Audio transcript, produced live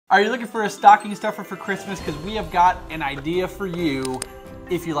Are you looking for a stocking stuffer for Christmas? Because we have got an idea for you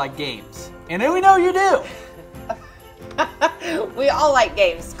if you like games. And we know you do. We all like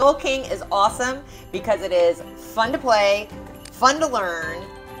games. Skull King is awesome because it is fun to play, fun to learn,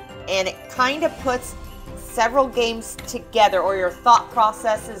 and it kind of puts several games together, or your thought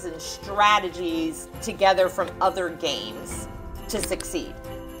processes and strategies together from other games to succeed.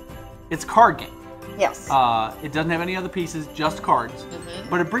 It's a card game. Yes. It doesn't have any other pieces, just cards.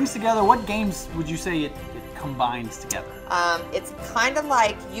 But it brings together, what games would you say it combines together? It's kind of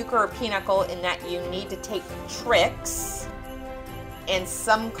like euchre or pinnacle in that you need to take tricks, and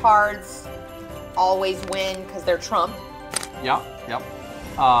some cards always win because they're trump. Yep.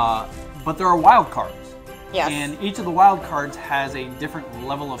 But there are wild cards. Yes. And each of the wild cards has a different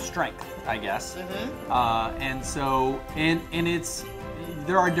level of strength, I guess. And so, and it's,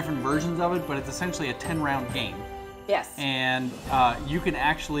 there are different versions of it, but it's essentially a 10-round game. Yes. And you can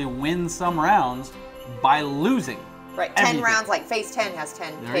actually win some rounds by losing. Right, 10 rounds, like phase 10 has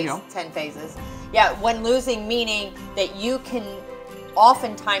 10 phases. Yeah, when losing, meaning that you can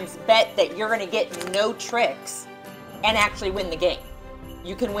oftentimes bet that you're going to get no tricks and actually win the game.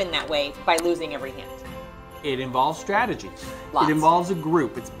 You can win that way by losing every hand. It involves strategies. Lots. It involves a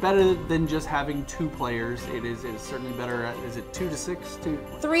group. It's better than just having 2 players. It is certainly better at, is it 2 to 6?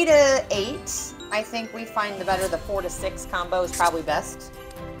 3 to 8. I think we find the 4 to 6 combo is probably best.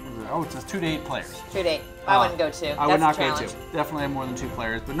 Oh, it says 2 to 8 players. 2 to 8. I wouldn't go 2. I would not go 2. Definitely have more than 2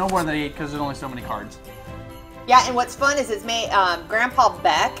 players, but no more than 8 because there's only so many cards. Yeah, and what's fun is Grandpa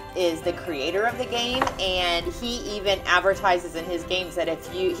Beck is the creator of the game, and he even advertises in his games that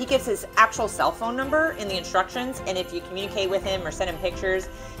if he gives his actual cell phone number in the instructions, and if you communicate with him or send him pictures,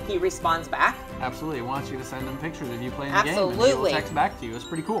 he responds back. Absolutely, he wants you to send him pictures if you play in the game, and he will text back to you. It's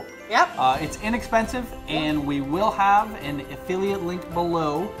pretty cool. Yep. It's inexpensive, and we will have an affiliate link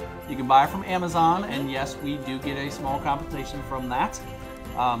below. You can buy it from Amazon, and yes, we do get a small compensation from that.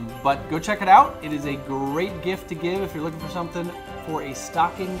 But go check it out. It is a great gift to give if you're looking for something for a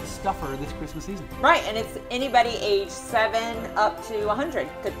stocking stuffer this Christmas season. Right, and it's anybody age 7 up to 100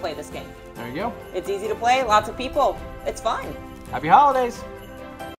 could play this game. There you go. It's easy to play, lots of people. It's fun. Happy holidays.